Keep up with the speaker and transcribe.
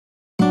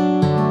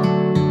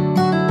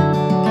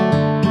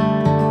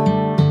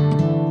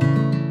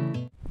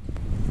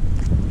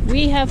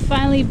we have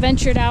finally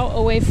ventured out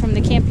away from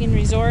the camping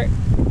resort.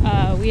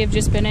 We have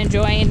just been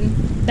enjoying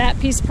that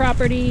piece of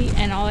property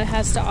and all it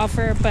has to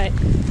offer, but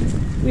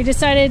we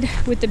decided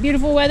with the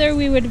beautiful weather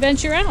we would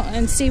venture out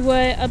and see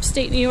what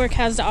upstate New York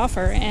has to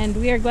offer, and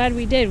we are glad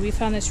we did. We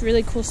found this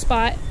really cool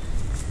spot,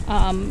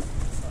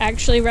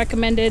 actually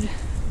recommended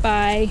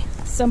by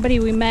somebody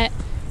we met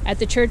at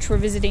the church we're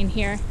visiting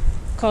here,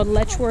 called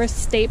Letchworth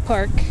State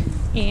Park,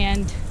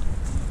 and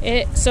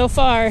it so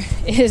far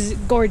is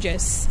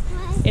gorgeous.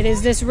 It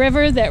is this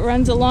river that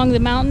runs along the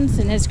mountains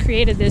and has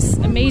created this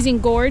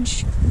amazing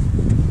gorge.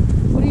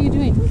 What are you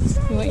doing?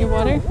 You want your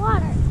water?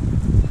 Water.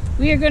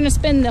 We are going to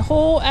spend the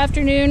whole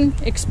afternoon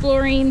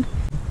exploring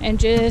and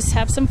just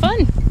have some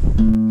fun.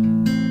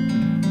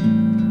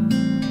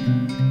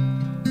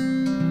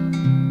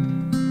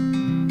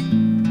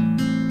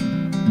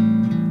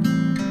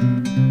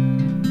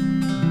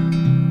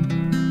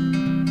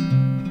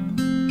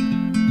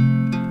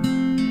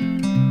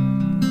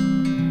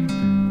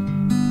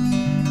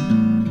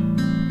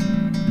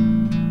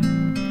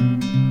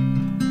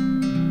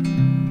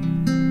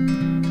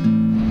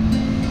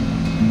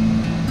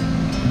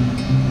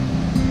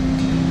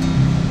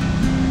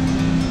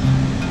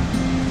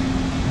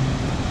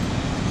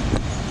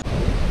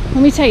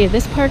 Let me tell you,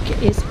 this park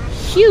is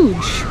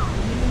huge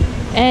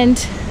and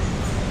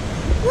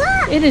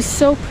it is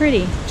so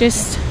pretty.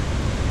 Just,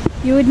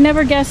 you would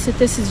never guess that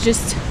this is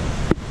just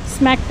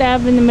smack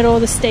dab in the middle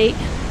of the state.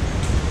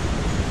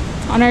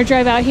 On our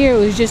drive out here, it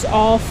was just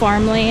all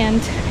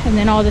farmland, and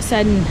then all of a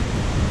sudden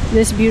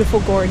this beautiful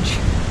gorge.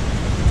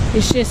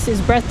 It's just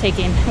is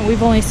breathtaking, and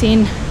we've only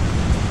seen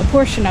a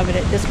portion of it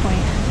at this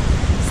point.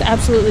 It's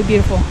absolutely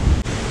beautiful.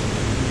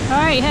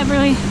 All right,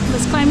 Heverly,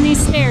 let's climb these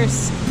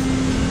stairs.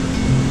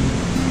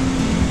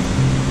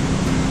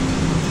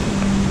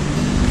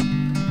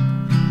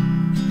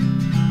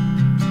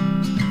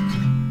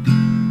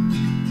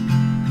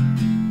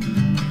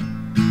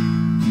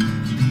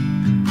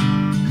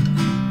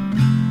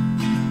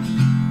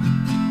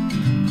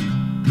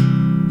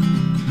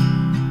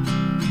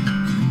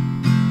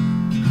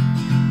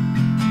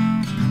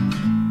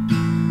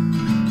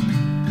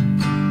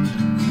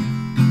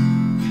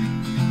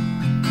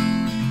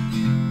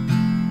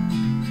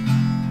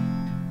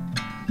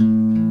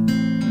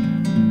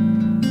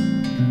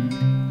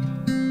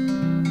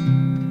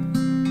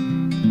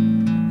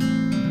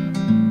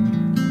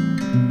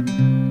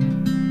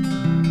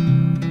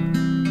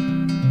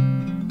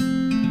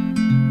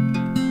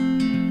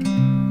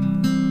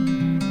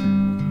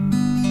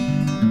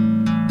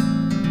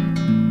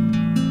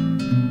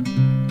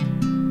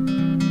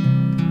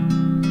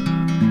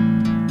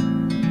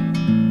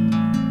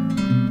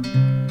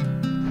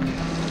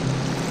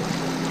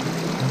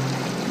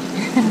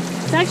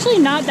 It's actually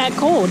not that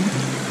cold,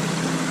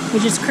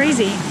 which is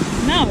crazy.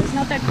 No, it's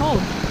not that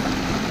cold.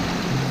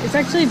 It's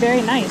actually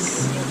very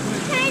nice.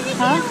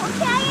 Huh?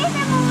 Can I get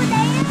some over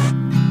there?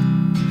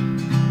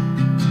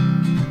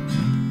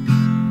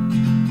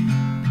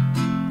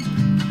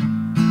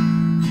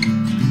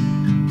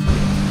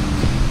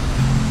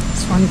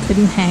 This one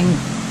couldn't hang.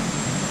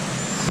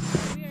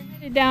 We are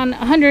headed down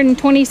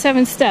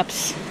 127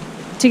 steps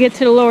to get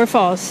to the lower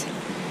falls.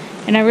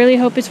 And I really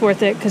hope it's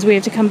worth it, because we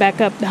have to come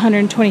back up the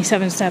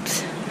 127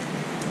 steps.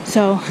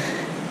 So,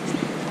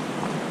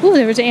 ooh,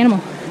 there was an animal.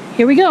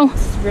 Here we go.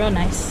 This is real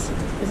nice,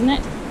 isn't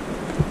it?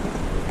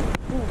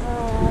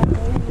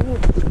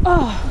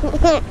 Oh!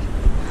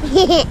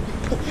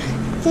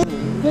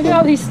 Look at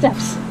all these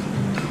steps.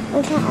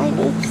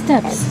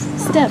 Steps,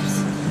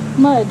 steps,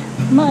 mud,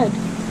 mud.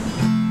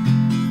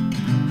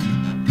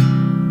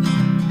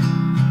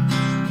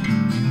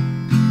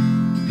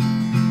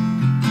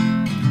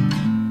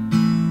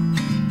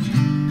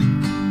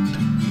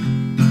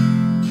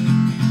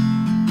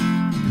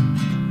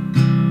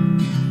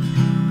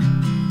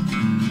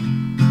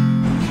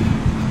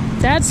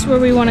 That's where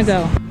we want to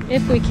go,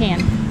 if we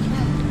can.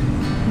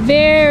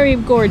 Very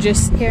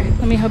gorgeous. Here,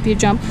 let me help you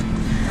jump.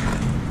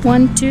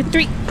 1, 2,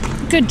 3.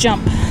 Good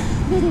jump.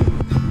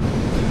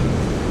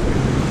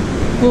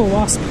 Oh,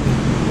 wasp.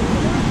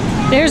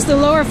 There's the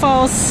lower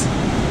falls.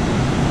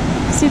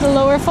 See the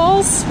lower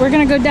falls? We're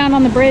gonna go down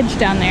on the bridge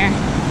down there.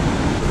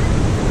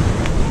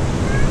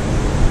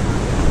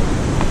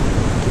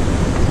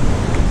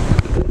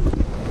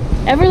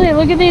 Everly,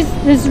 look at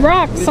these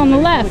rocks on the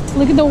left.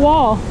 Look at the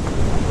wall.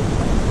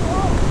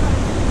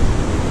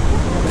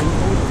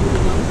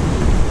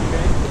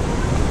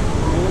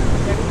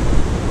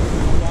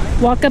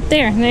 Walk up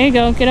there. There you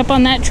go. Get up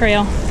on that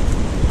trail.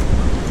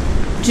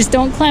 Just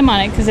don't climb on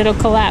it, because it'll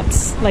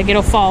collapse. Like,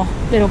 it'll fall.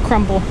 It'll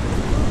crumble.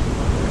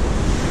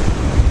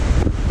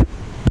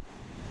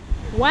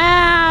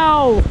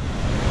 Wow!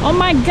 Oh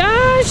my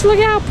gosh! Look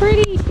how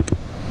pretty!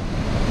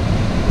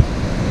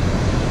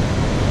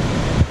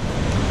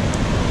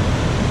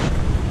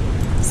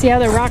 See how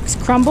the rocks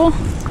crumble?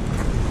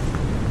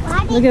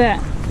 Look at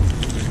that.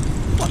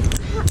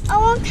 A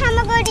long time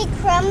ago they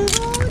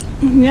crumbled?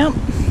 Yep.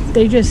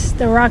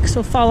 The rocks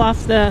will fall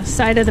off the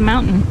side of the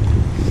mountain.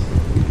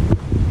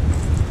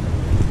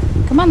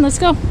 Come on, let's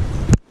go.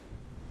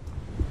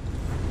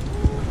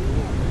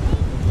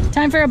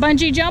 Time for a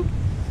bungee jump?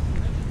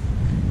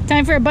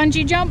 Time for a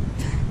bungee jump?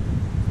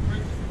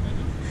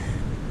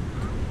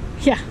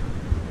 Yeah.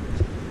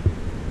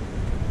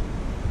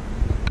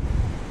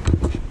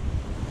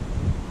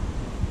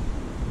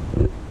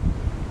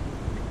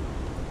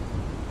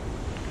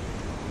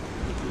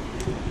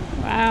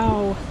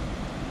 Wow.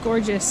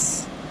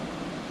 Gorgeous.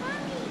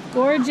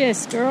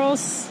 Gorgeous,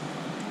 girls.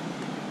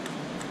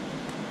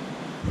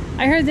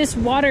 I heard this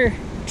water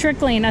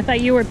trickling. I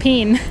thought you were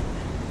peeing.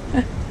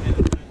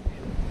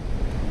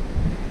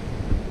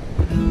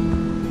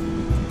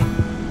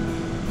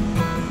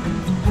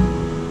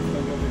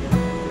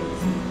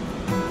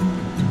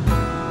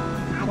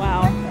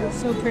 Wow,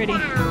 so pretty.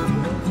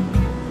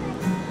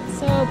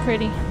 So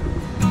pretty.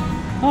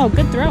 Oh,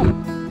 good throw.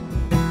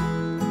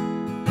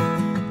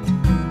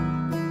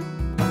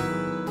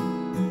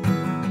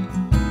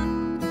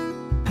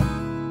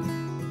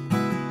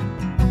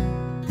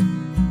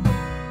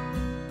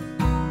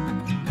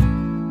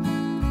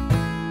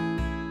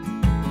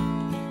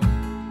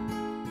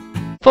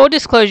 Full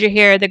disclosure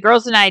here, the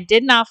girls and I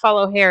did not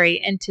follow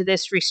Harry into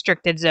this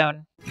restricted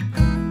zone.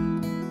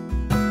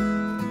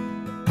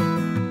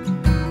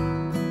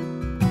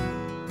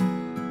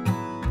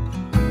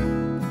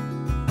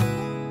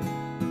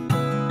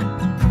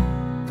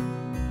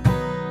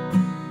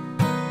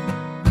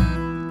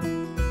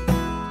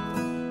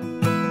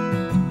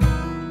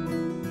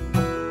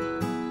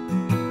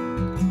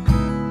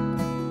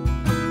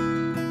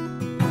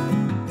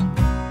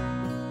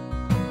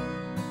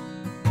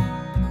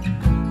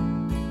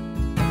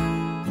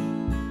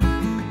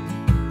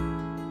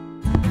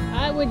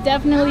 I would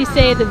definitely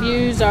say the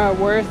views are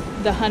worth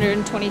the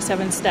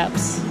 127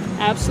 steps.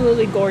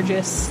 Absolutely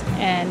gorgeous,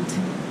 and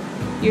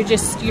you're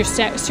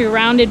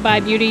surrounded by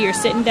beauty. You're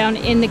sitting down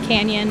in the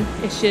canyon.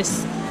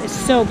 It's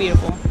so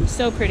beautiful,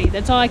 so pretty.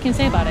 That's all I can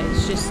say about it.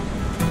 It's just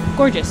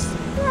gorgeous.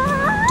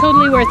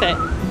 Totally worth it.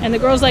 And the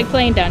girls like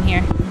playing down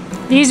here.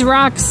 These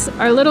rocks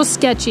are a little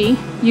sketchy.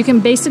 You can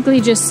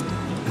basically just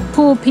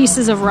pull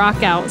pieces of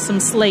rock out, some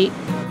slate.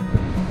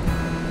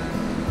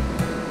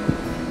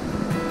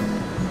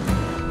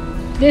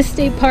 This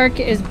state park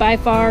is by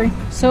far,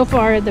 so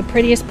far, the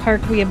prettiest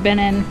park we have been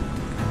in,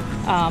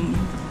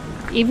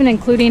 even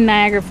including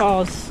Niagara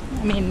Falls.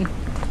 I mean,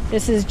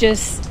 this is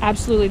just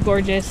absolutely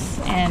gorgeous,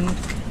 and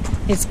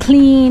it's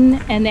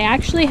clean, and they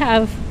actually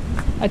have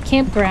a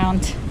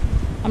campground.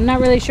 I'm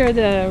not really sure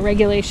the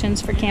regulations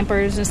for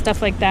campers and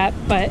stuff like that,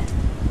 but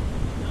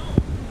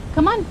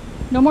come on,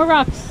 no more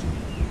rocks.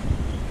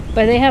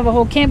 But they have a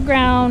whole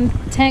campground,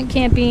 tent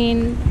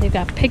camping, they've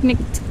got picnic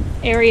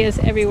areas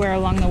everywhere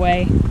along the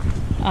way.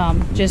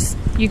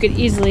 You could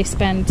easily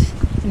spend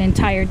an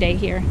entire day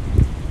here.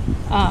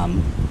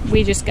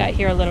 We just got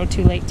here a little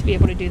too late to be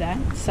able to do that.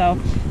 So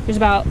there's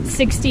about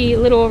a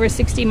little over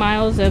 60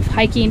 miles of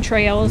hiking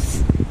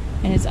trails,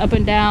 and it's up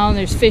and down.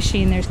 There's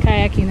fishing, there's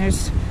kayaking,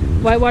 there's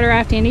whitewater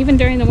rafting, and even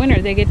during the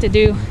winter they get to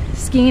do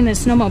skiing and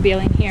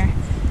snowmobiling here.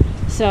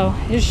 So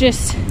it's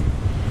just,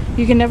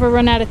 you can never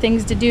run out of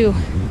things to do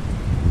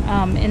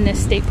in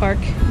this state park.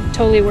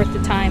 Totally worth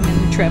the time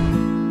and the trip.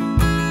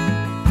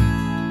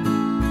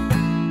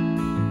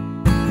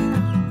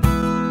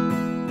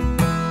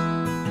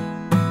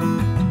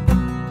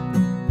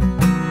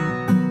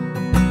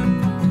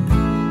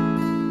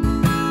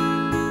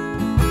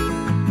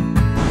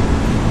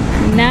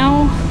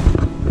 Now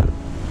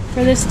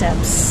for the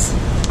steps.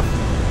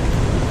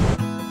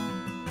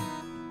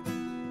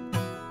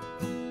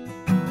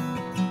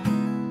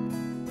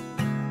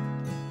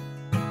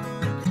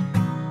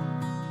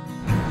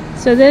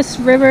 So this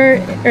river,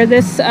 or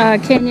this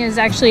canyon, is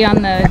actually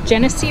on the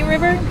Genesee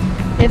River.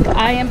 If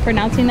I am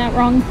pronouncing that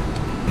wrong,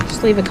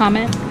 just leave a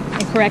comment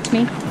and correct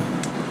me.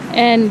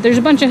 And there's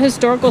a bunch of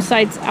historical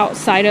sites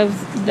outside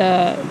of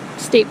the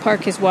state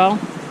park as well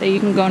that you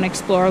can go and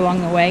explore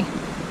along the way.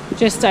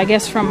 Just, I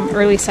guess, from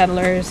early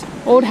settlers.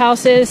 Old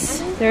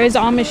houses. There is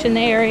Amish in the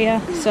area,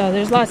 so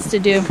there's lots to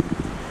do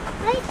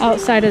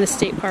outside of the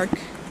state park.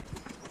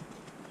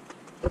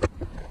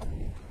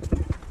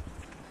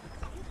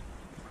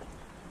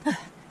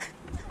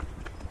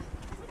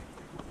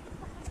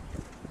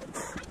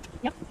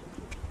 Yep.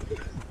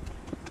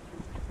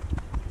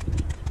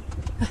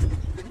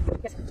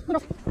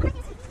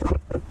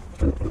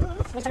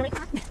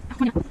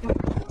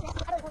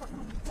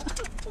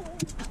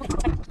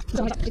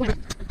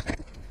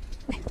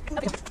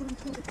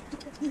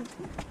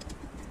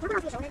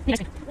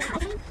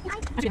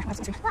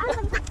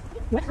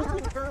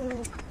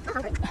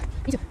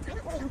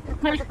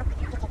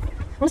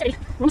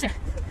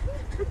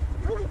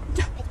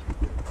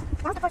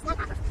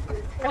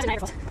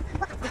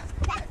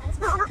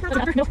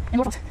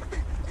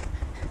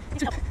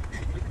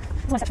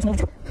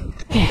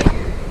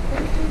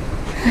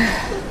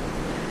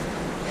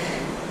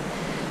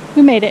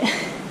 We made it.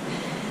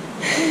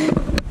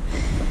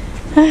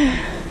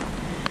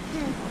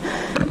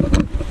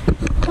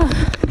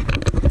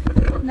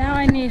 Now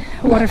I need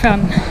a water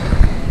fountain.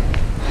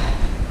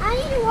 I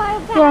need a water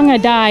fountain. Or I'm gonna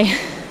die.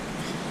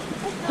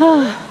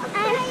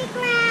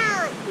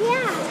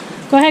 Yeah.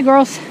 Go ahead,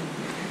 girls.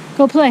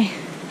 Go play.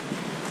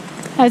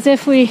 As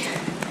if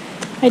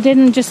I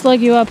didn't just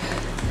lug you up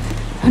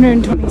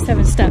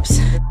 127 steps.